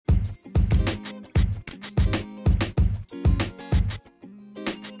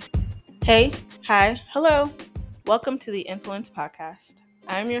Hey, hi, hello. Welcome to the Influence Podcast.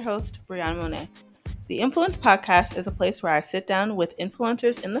 I'm your host, Brianna Monet. The Influence Podcast is a place where I sit down with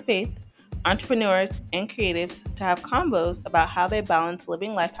influencers in the faith, entrepreneurs, and creatives to have combos about how they balance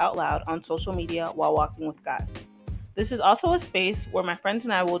living life out loud on social media while walking with God. This is also a space where my friends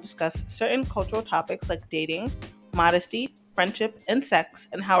and I will discuss certain cultural topics like dating, modesty, friendship, and sex,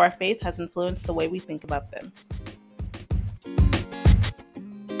 and how our faith has influenced the way we think about them.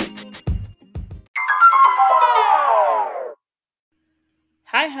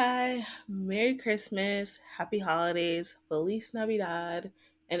 Hi, Merry Christmas, Happy Holidays, Feliz Navidad,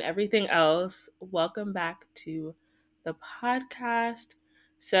 and everything else. Welcome back to the podcast.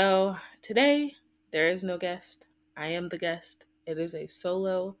 So, today there is no guest. I am the guest. It is a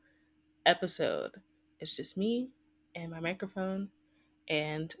solo episode. It's just me and my microphone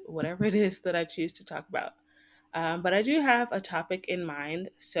and whatever it is that I choose to talk about. But I do have a topic in mind.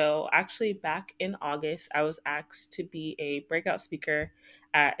 So, actually, back in August, I was asked to be a breakout speaker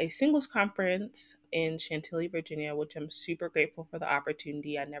at a singles conference in Chantilly, Virginia, which I'm super grateful for the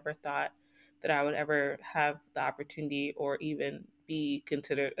opportunity. I never thought that I would ever have the opportunity or even be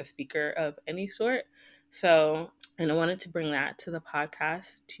considered a speaker of any sort. So, and I wanted to bring that to the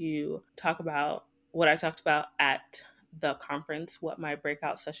podcast to talk about what I talked about at the conference, what my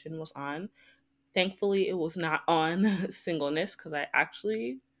breakout session was on. Thankfully, it was not on singleness because I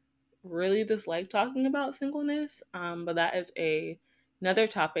actually really dislike talking about singleness. But that is another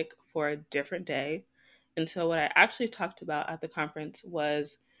topic for a different day. And so, what I actually talked about at the conference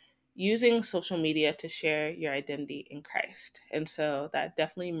was using social media to share your identity in Christ. And so, that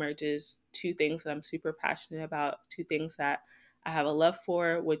definitely merges two things that I'm super passionate about, two things that I have a love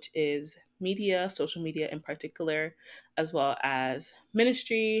for, which is media, social media in particular, as well as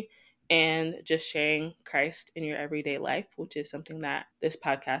ministry and just sharing Christ in your everyday life, which is something that this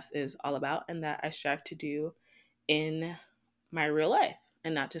podcast is all about and that I strive to do in my real life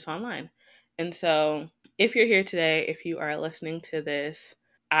and not just online. And so, if you're here today, if you are listening to this,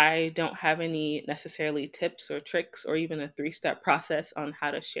 I don't have any necessarily tips or tricks or even a 3-step process on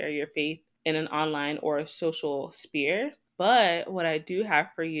how to share your faith in an online or a social sphere. But what I do have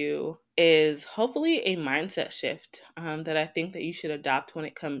for you is hopefully a mindset shift that I think that you should adopt when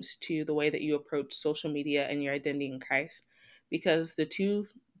it comes to the way that you approach social media and your identity in Christ, because the two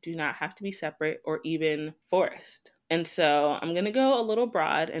do not have to be separate or even forced. And so I'm going to go a little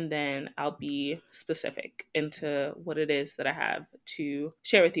broad and then I'll be specific into what it is that I have to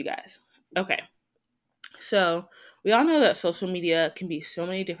share with you guys. Okay. So, we all know that social media can be so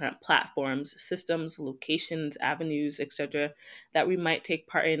many different platforms, systems, locations, avenues, etc., that we might take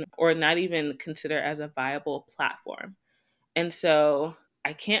part in or not even consider as a viable platform. And so,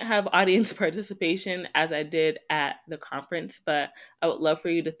 I can't have audience participation as I did at the conference, but I would love for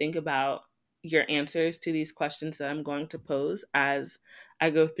you to think about your answers to these questions that I'm going to pose as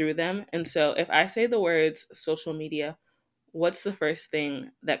I go through them. And so, if I say the words social media, what's the first thing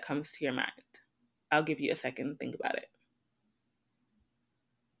that comes to your mind? I'll give you a second to think about it.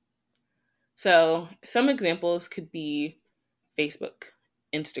 So, some examples could be Facebook,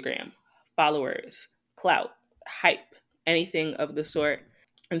 Instagram, followers, clout, hype, anything of the sort.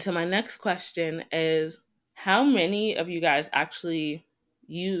 And so, my next question is, how many of you guys actually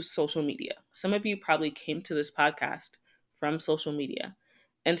use social media? Some of you probably came to this podcast from social media.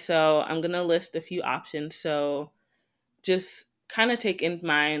 And so, I'm going to list a few options. So, just kind of take in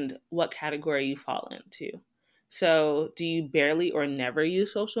mind what category you fall into. So, do you barely or never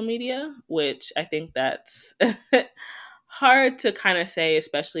use social media? Which I think that's hard to kind of say,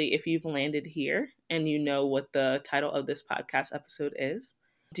 especially if you've landed here and you know what the title of this podcast episode is.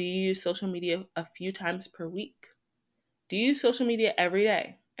 Do you use social media a few times per week? Do you use social media every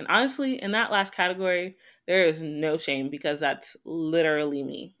day? And honestly, in that last category, there is no shame because that's literally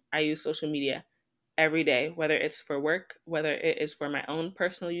me. I use social media every day, whether it's for work, whether it is for my own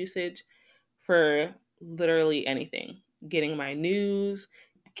personal usage, for literally anything. Getting my news,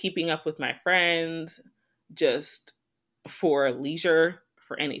 keeping up with my friends, just for leisure,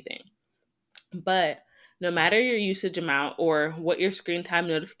 for anything. But no matter your usage amount or what your screen time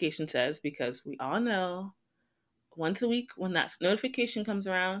notification says, because we all know once a week when that notification comes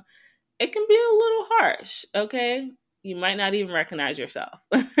around, it can be a little harsh, okay? You might not even recognize yourself.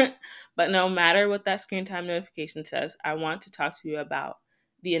 But no matter what that screen time notification says, I want to talk to you about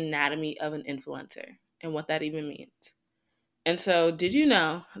the anatomy of an influencer and what that even means. And so, did you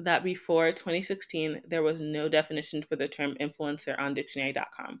know that before 2016, there was no definition for the term influencer on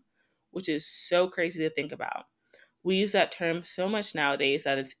dictionary.com, which is so crazy to think about. We use that term so much nowadays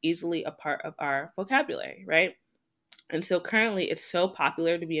that it's easily a part of our vocabulary, right? And so currently, it's so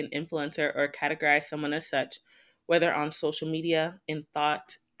popular to be an influencer or categorize someone as such, whether on social media, in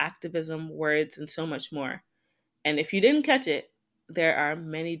thought, activism, words, and so much more. And if you didn't catch it, there are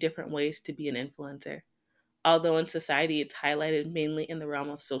many different ways to be an influencer, although in society it's highlighted mainly in the realm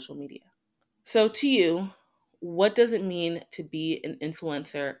of social media. So, to you, what does it mean to be an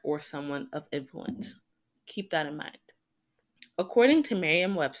influencer or someone of influence? Keep that in mind. According to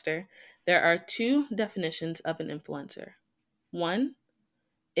Merriam Webster, there are two definitions of an influencer. One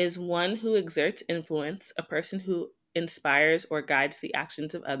is one who exerts influence, a person who inspires or guides the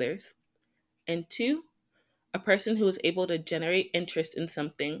actions of others. And two, a person who is able to generate interest in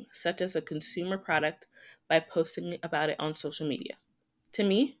something, such as a consumer product, by posting about it on social media. To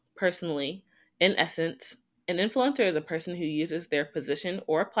me, personally, in essence, an influencer is a person who uses their position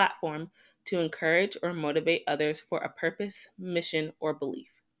or platform to encourage or motivate others for a purpose, mission, or belief,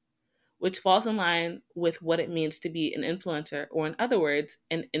 which falls in line with what it means to be an influencer, or in other words,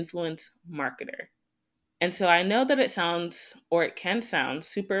 an influence marketer. And so I know that it sounds, or it can sound,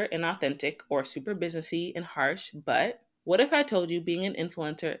 super inauthentic or super businessy and harsh, but what if I told you being an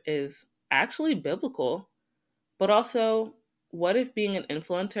influencer is actually biblical, but also what if being an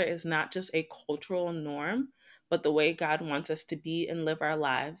influencer is not just a cultural norm, but the way God wants us to be and live our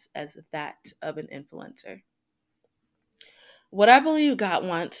lives as that of an influencer? What I believe God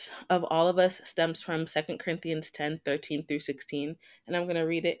wants of all of us stems from 2 Corinthians 10:13 through 16, and I'm going to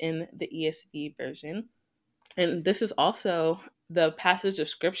read it in the ESV version. And this is also the passage of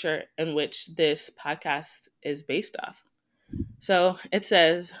scripture in which this podcast is based off. So it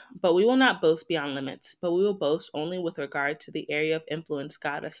says, "But we will not boast beyond limits, but we will boast only with regard to the area of influence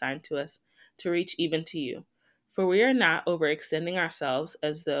God assigned to us to reach even to you. For we are not overextending ourselves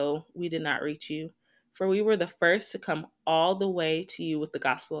as though we did not reach you, for we were the first to come all the way to you with the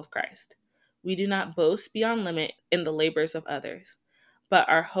gospel of Christ. We do not boast beyond limit in the labors of others. But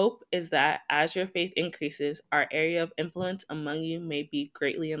our hope is that as your faith increases, our area of influence among you may be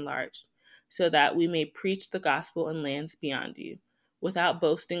greatly enlarged, so that we may preach the gospel in lands beyond you, without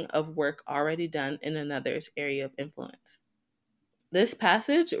boasting of work already done in another's area of influence." This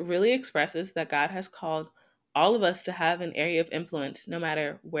passage really expresses that God has called all of us to have an area of influence no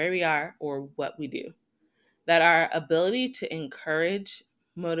matter where we are or what we do. That our ability to encourage,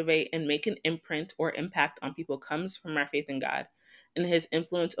 motivate, and make an imprint or impact on people comes from our faith in God and his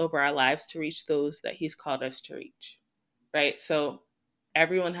influence over our lives to reach those that he's called us to reach. Right? So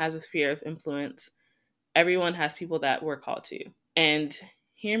everyone has a sphere of influence. Everyone has people that we're called to. And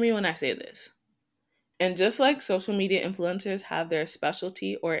hear me when I say this. And just like social media influencers have their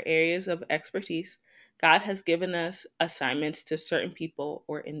specialty or areas of expertise, God has given us assignments to certain people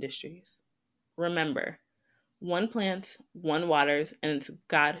or industries. Remember, one plants, one waters, and it's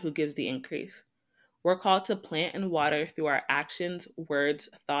God who gives the increase. We're called to plant and water through our actions, words,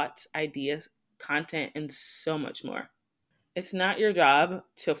 thoughts, ideas, content, and so much more. It's not your job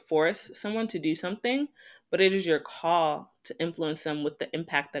to force someone to do something, but it is your call to influence them with the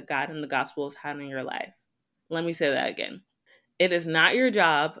impact that God and the gospel has had in your life. Let me say that again. It is not your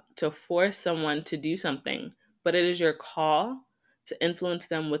job to force someone to do something, but it is your call to influence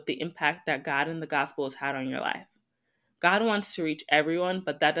them with the impact that God and the gospel has had on your life. God wants to reach everyone,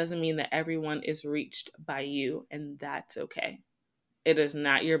 but that doesn't mean that everyone is reached by you, and that's okay. It is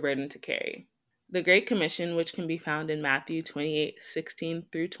not your burden to carry. The Great Commission, which can be found in Matthew 28:16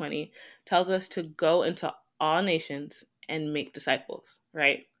 through 20, tells us to go into all nations and make disciples,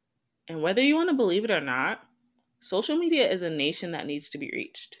 right? And whether you want to believe it or not, social media is a nation that needs to be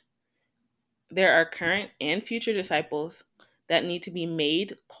reached. There are current and future disciples that need to be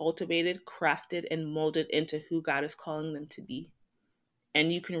made, cultivated, crafted, and molded into who God is calling them to be.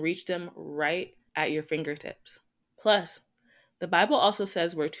 And you can reach them right at your fingertips. Plus, the Bible also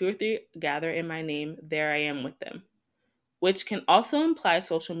says, "Where two or three gather in my name, there I am with them," which can also imply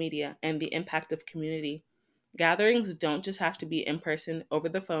social media and the impact of community. Gatherings don't just have to be in person, over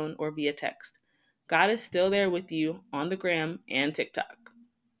the phone, or via text. God is still there with you on the gram and TikTok.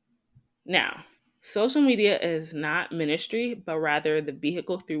 Now, social media is not ministry, but rather the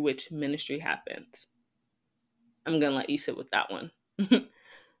vehicle through which ministry happens. I'm going to let you sit with that one.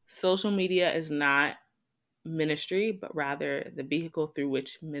 Social media is not ministry, but rather the vehicle through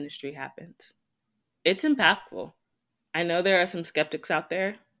which ministry happens. It's impactful. I know there are some skeptics out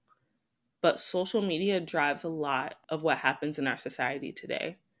there, but social media drives a lot of what happens in our society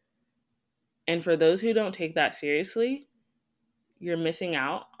today. And for those who don't take that seriously, you're missing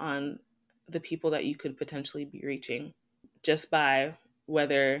out on the people that you could potentially be reaching just by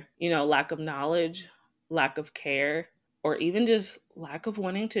whether, lack of knowledge, lack of care, or even just lack of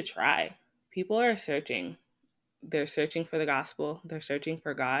wanting to try. People are searching. They're searching for the gospel, they're searching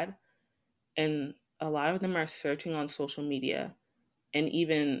for God, and a lot of them are searching on social media and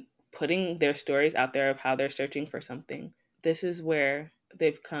even putting their stories out there of how they're searching for something. This is where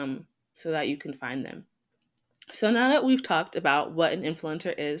they've come so that you can find them. So now that we've talked about what an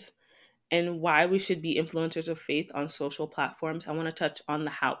influencer is and why we should be influencers of faith on social platforms, I want to touch on the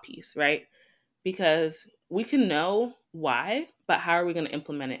how piece, right? Because we can know why, but how are we going to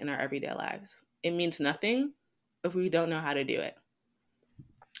implement it in our everyday lives? It means nothing if we don't know how to do it.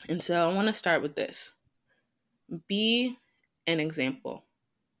 And so I want to start with this. Be an example.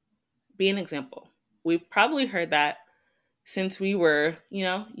 Be an example. We've probably heard that since we were,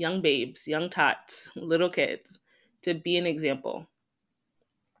 young babes, young tots, little kids, to be an example.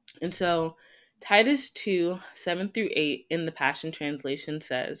 And so Titus 2, 7 through 8 in the Passion Translation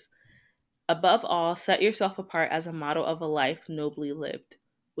says, above all, set yourself apart as a model of a life nobly lived.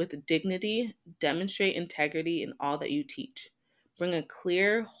 With dignity, demonstrate integrity in all that you teach. Bring a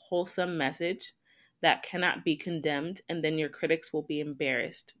clear, wholesome message that cannot be condemned, and then your critics will be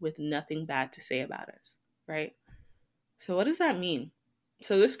embarrassed with nothing bad to say about us, right? So, what does that mean?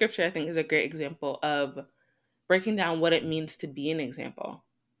 So, this scripture, I think, is a great example of breaking down what it means to be an example.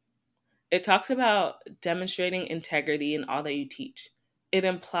 It talks about demonstrating integrity in all that you teach. It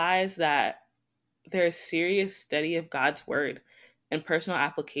implies that there's serious study of God's word and personal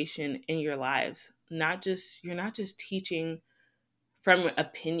application in your lives. You're not just teaching from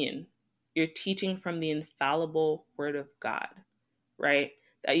opinion. You're teaching from the infallible word of God, right?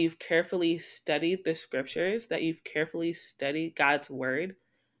 That you've carefully studied the scriptures, that you've carefully studied God's word,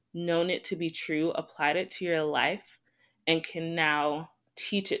 known it to be true, applied it to your life, and can now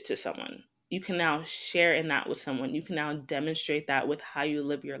teach it to someone. You can now share in that with someone. You can now demonstrate that with how you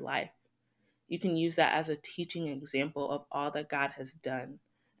live your life. You can use that as a teaching example of all that God has done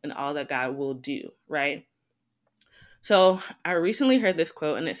and all that God will do, right? So I recently heard this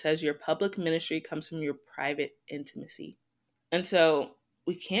quote and it says, your public ministry comes from your private intimacy. And so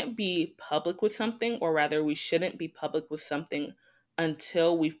we can't be public with something, or rather, we shouldn't be public with something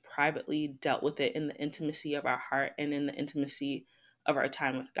until we've privately dealt with it in the intimacy of our heart and in the intimacy of our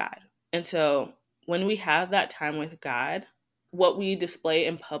time with God. And so when we have that time with God, what we display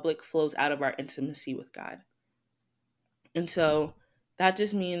in public flows out of our intimacy with God. And so that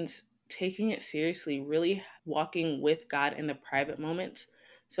just means taking it seriously, really walking with God in the private moments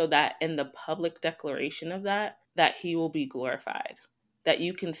so that in the public declaration of that he will be glorified. That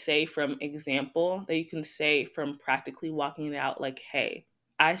you can say from example, that you can say from practically walking it out like, hey,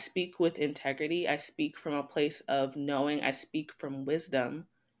 I speak with integrity. I speak from a place of knowing. I speak from wisdom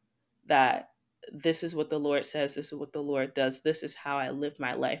that this is what the Lord says. This is what the Lord does. This is how I live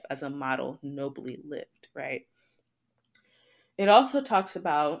my life as a model nobly lived, right? It also talks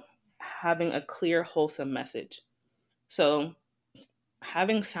about having a clear, wholesome message. So,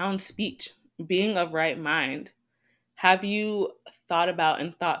 having sound speech, being of right mind. Have you thought about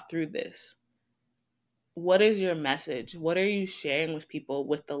and thought through this? What is your message? What are you sharing with people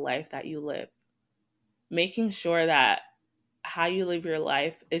with the life that you live? Making sure that how you live your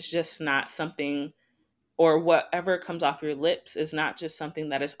life is just not something, or whatever comes off your lips is not just something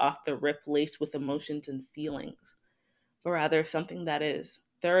that is off the rip laced with emotions and feelings, but rather something that is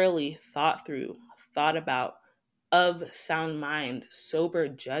thoroughly thought through, thought about, of sound mind, sober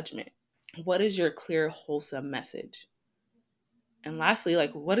judgment. What is your clear, wholesome message? And lastly,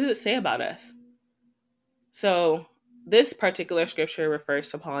 what does it say about us? So, this particular scripture refers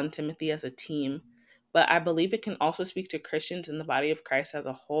to Paul and Timothy as a team, but I believe it can also speak to Christians in the body of Christ as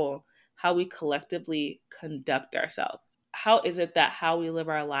a whole, how we collectively conduct ourselves. How is it that how we live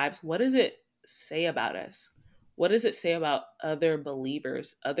our lives, what does it say about us? What does it say about other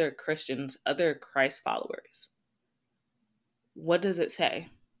believers, other Christians, other Christ followers? What does it say?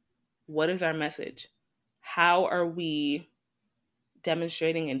 What is our message? How are we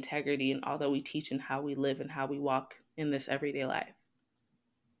demonstrating integrity in all that we teach and how we live and how we walk in this everyday life?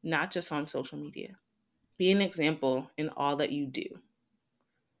 Not just on social media. Be an example in all that you do.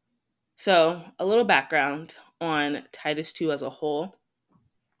 So, a little background on Titus 2 as a whole,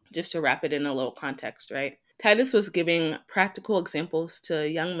 just to wrap it in a little context, right? Titus was giving practical examples to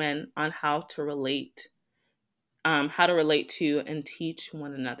young men on how to relate to and teach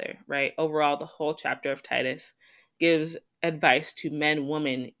one another, right? Overall, the whole chapter of Titus gives advice to men,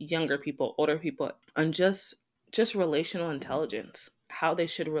 women, younger people, older people on just relational intelligence, how they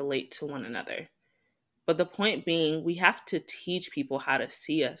should relate to one another. But the point being, we have to teach people how to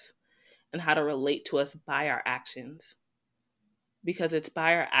see us and how to relate to us by our actions, because it's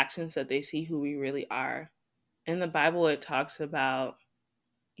by our actions that they see who we really are. In the Bible, it talks about,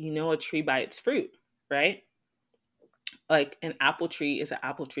 a tree by its fruit, right? Like an apple tree is an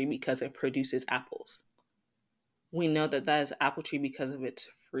apple tree because it produces apples. We know that that is an apple tree because of its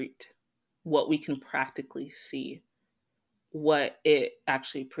fruit, what we can practically see, what it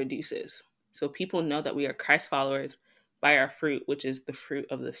actually produces. So people know that we are Christ followers by our fruit, which is the fruit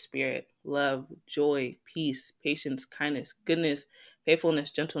of the Spirit: love, joy, peace, patience, kindness, goodness,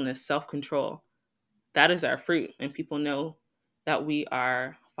 faithfulness, gentleness, self control. That is our fruit. And people know that we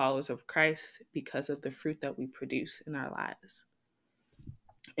are followers of Christ because of the fruit that we produce in our lives.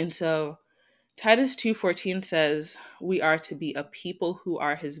 And so Titus 2:14 says, "We are to be a people who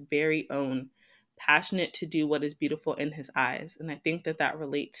are his very own, passionate to do what is beautiful in his eyes." And I think that that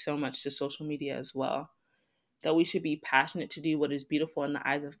relates so much to social media as well, that we should be passionate to do what is beautiful in the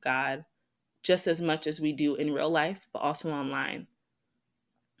eyes of God just as much as we do in real life, but also online.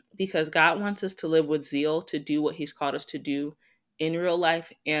 Because God wants us to live with zeal to do what he's called us to do in real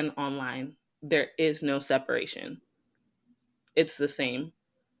life and online. There is no separation. It's the same.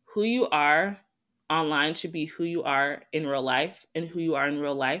 Who you are online should be who you are in real life, and who you are in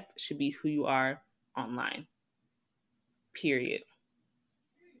real life should be who you are online. Period.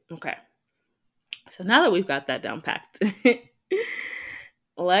 Okay. So now that we've got that down packed,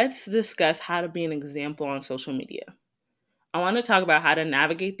 let's discuss how to be an example on social media. I want to talk about how to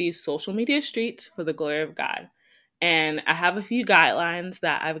navigate these social media streets for the glory of God. And I have a few guidelines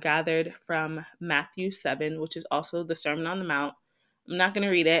that I've gathered from Matthew 7, which is also the Sermon on the Mount. I'm not going to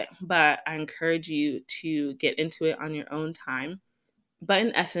read it, but I encourage you to get into it on your own time. But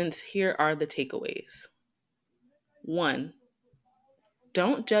in essence, here are the takeaways. 1,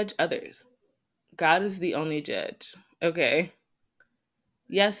 don't judge others. God is the only judge. Okay.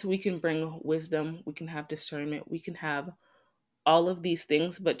 Yes, we can bring wisdom, we can have discernment, we can have all of these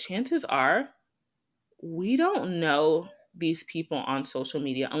things, but chances are we don't know these people on social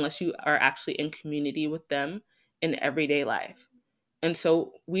media unless you are actually in community with them in everyday life. And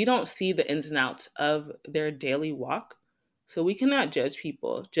so we don't see the ins and outs of their daily walk. So we cannot judge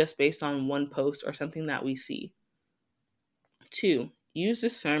people just based on one post or something that we see. 2, use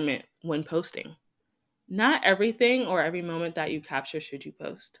discernment when posting. Not everything or every moment that you capture should you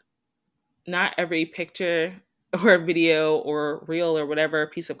post. Not every picture or video or reel or whatever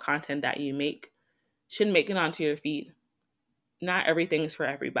piece of content that you make should make it onto your feed. Not everything is for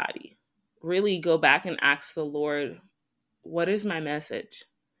everybody. Really go back and ask the Lord, what is my message?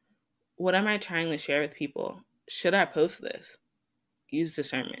 What am I trying to share with people? Should I post this? Use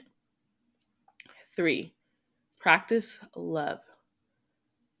discernment. 3, practice love.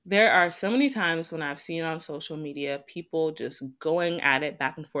 There are so many times when I've seen on social media people just going at it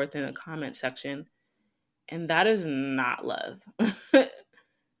back and forth in the comment section, and that is not love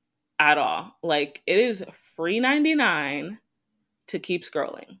at all. Like, it is free 99 to keep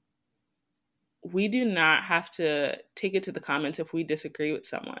scrolling. We do not have to take it to the comments if we disagree with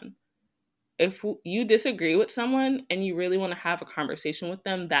someone. If you disagree with someone and you really want to have a conversation with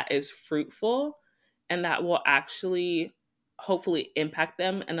them that is fruitful and that will actually hopefully impact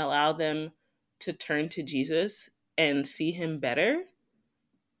them and allow them to turn to Jesus and see him better,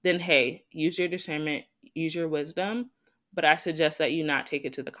 then hey, use your discernment, use your wisdom. But I suggest that you not take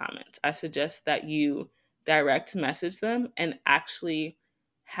it to the comments. I suggest that you direct message them and actually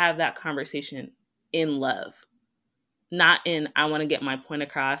have that conversation in love, not in I want to get my point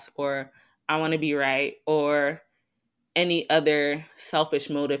across or I want to be right or any other selfish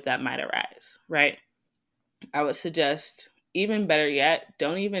motive that might arise, right? I would suggest, even better yet,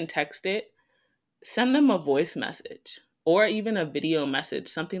 don't even text it. Send them a voice message or even a video message,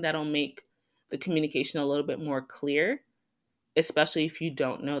 something that'll make the communication a little bit more clear, especially if you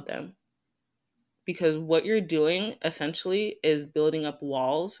don't know them. Because what you're doing essentially is building up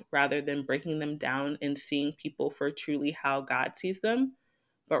walls rather than breaking them down and seeing people for truly how God sees them,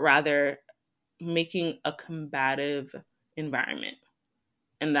 but rather making a combative environment.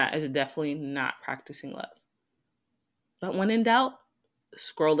 And that is definitely not practicing love. But when in doubt,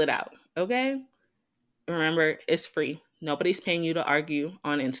 scroll it out, okay? Remember, it's free. Nobody's paying you to argue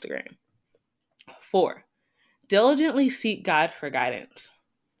on Instagram. 4, diligently seek God for guidance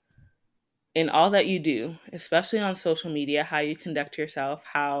in all that you do, especially on social media, how you conduct yourself,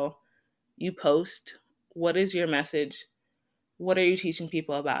 how you post. What is your message? What are you teaching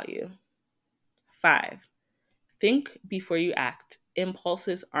people about you? 5, think before you act.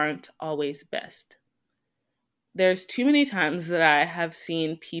 Impulses aren't always best. There's too many times that I have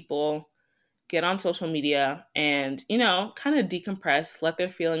seen people get on social media and, kind of decompress, let their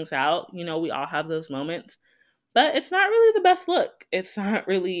feelings out. We all have those moments, but it's not really the best look. It's not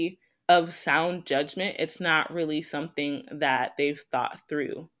really of sound judgment. It's not really something that they've thought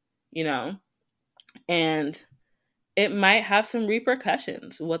through, you know? And it might have some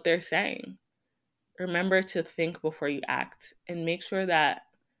repercussions, what they're saying. Remember to think before you act and make sure that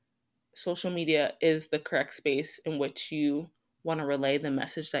social media is the correct space in which you want to relay the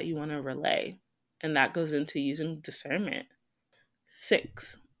message that you want to relay. And that goes into using discernment.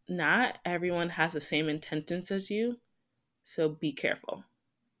 6, not everyone has the same intentions as you, so be careful.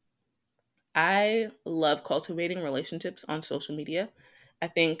 I love cultivating relationships on social media. I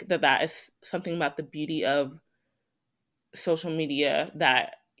think that that is something about the beauty of social media,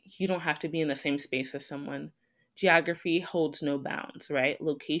 that you don't have to be in the same space as someone. Geography holds no bounds, right?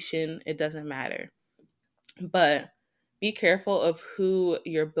 Location, it doesn't matter. But be careful of who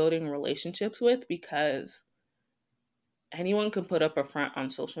you're building relationships with, because anyone can put up a front on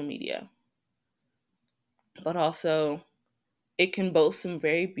social media. But also, it can boast some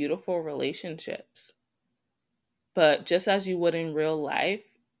very beautiful relationships. But just as you would in real life,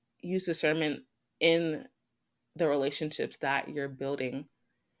 use discernment in the relationships that you're building,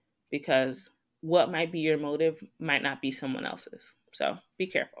 because what might be your motive might not be someone else's. So be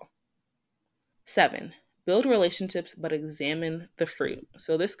careful. 7, build relationships but examine the fruit.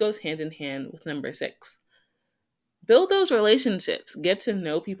 So this goes hand in hand with number 6. Build those relationships, get to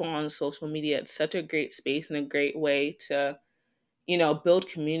know people on social media. It's such a great space and a great way to, build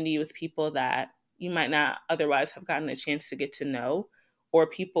community with people that you might not otherwise have gotten a chance to get to know, or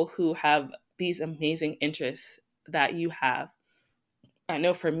people who have these amazing interests that you have. I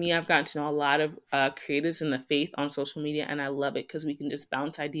know for me, I've gotten to know a lot of creatives in the faith on social media, and I love it because we can just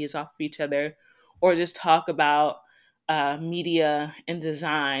bounce ideas off of each other, or just talk about media and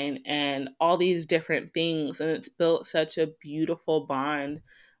design and all these different things. And it's built such a beautiful bond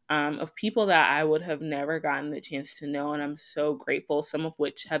of people that I would have never gotten the chance to know. And I'm so grateful, some of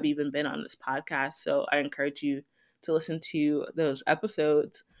which have even been on this podcast. So I encourage you to listen to those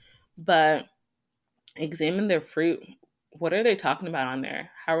episodes. But examine their fruit. What are they talking about on there?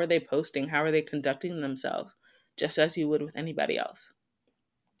 How are they posting? How are they conducting themselves? Just as you would with anybody else.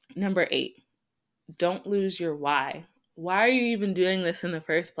 Number 8, don't lose your why. Why are you even doing this in the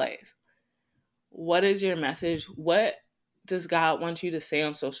first place? What is your message? What does God want you to say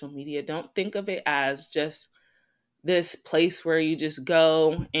on social media? Don't think of it as just this place where you just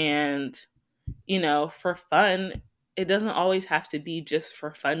go and, for fun. It doesn't always have to be just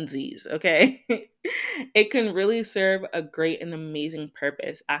for funsies, okay? It can really serve a great and amazing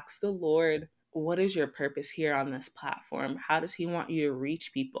purpose. Ask the Lord, what is your purpose here on this platform? How does He want you to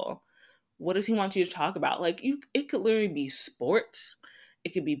reach people? What does He want you to talk about? Like, it could literally be sports, it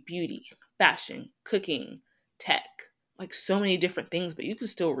could be beauty, fashion, cooking, tech, like so many different things, but you can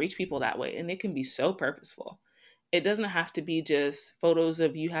still reach people that way, and it can be so purposeful. It doesn't have to be just photos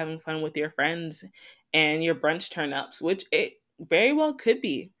of you having fun with your friends and your brunch turn ups, which it very well could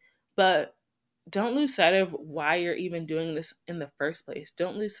be. But don't lose sight of why you're even doing this in the first place.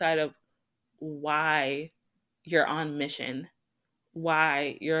 Don't lose sight of why you're on mission,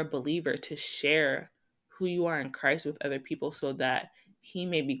 why you're a believer, to share who you are in Christ with other people so that He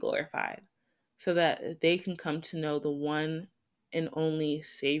may be glorified, so that they can come to know the one and only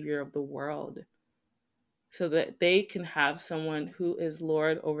Savior of the world, so that they can have someone who is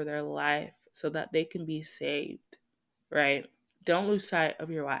Lord over their life, so that they can be saved, right? Don't lose sight of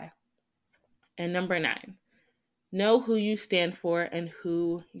your why. And number 9, know who you stand for and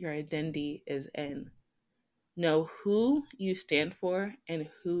who your identity is in. Know who you stand for and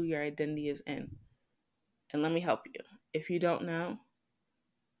who your identity is in. And let me help you. If you don't know,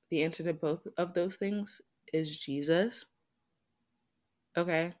 the answer to both of those things is Jesus.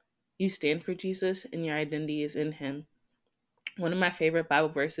 Okay? You stand for Jesus and your identity is in Him. One of my favorite Bible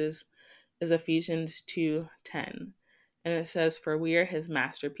verses is Ephesians 2:10. And it says, "For we are His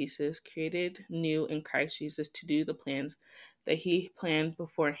masterpieces, created new in Christ Jesus to do the plans that He planned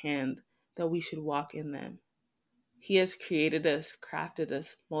beforehand that we should walk in them." He has created us, crafted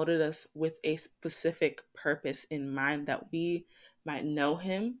us, molded us with a specific purpose in mind, that we might know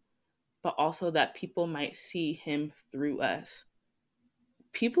Him, but also that people might see Him through us.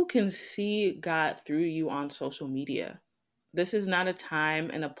 People can see God through you on social media. This is not a time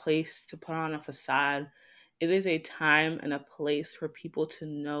and a place to put on a facade. It is a time and a place for people to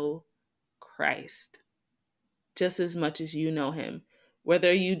know Christ just as much as you know Him.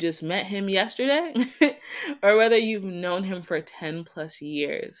 Whether you just met Him yesterday or whether you've known Him for 10 plus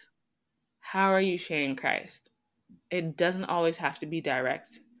years, how are you sharing Christ? It doesn't always have to be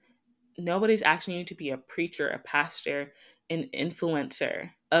direct. Nobody's asking you to be a preacher, a pastor, an influencer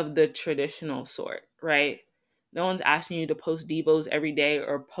of the traditional sort, right? No one's asking you to post devos every day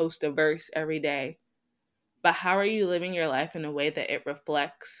or post a verse every day. But how are you living your life in a way that it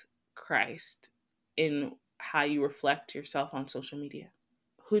reflects Christ in how you reflect yourself on social media.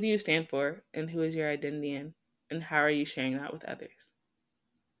 Who do you stand for, and who is your identity in, and how are you sharing that with others?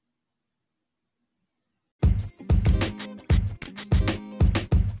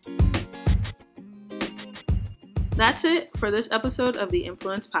 That's it for this episode of the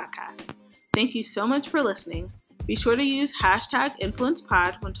Influence Podcast. Thank you so much for listening. Be sure to use hashtag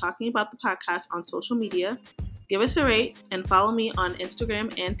InfluencePod when talking about the podcast on social media. Give us a rate and follow me on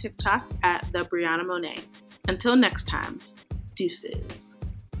Instagram and TikTok at the Brianna Monet. Until next time, deuces.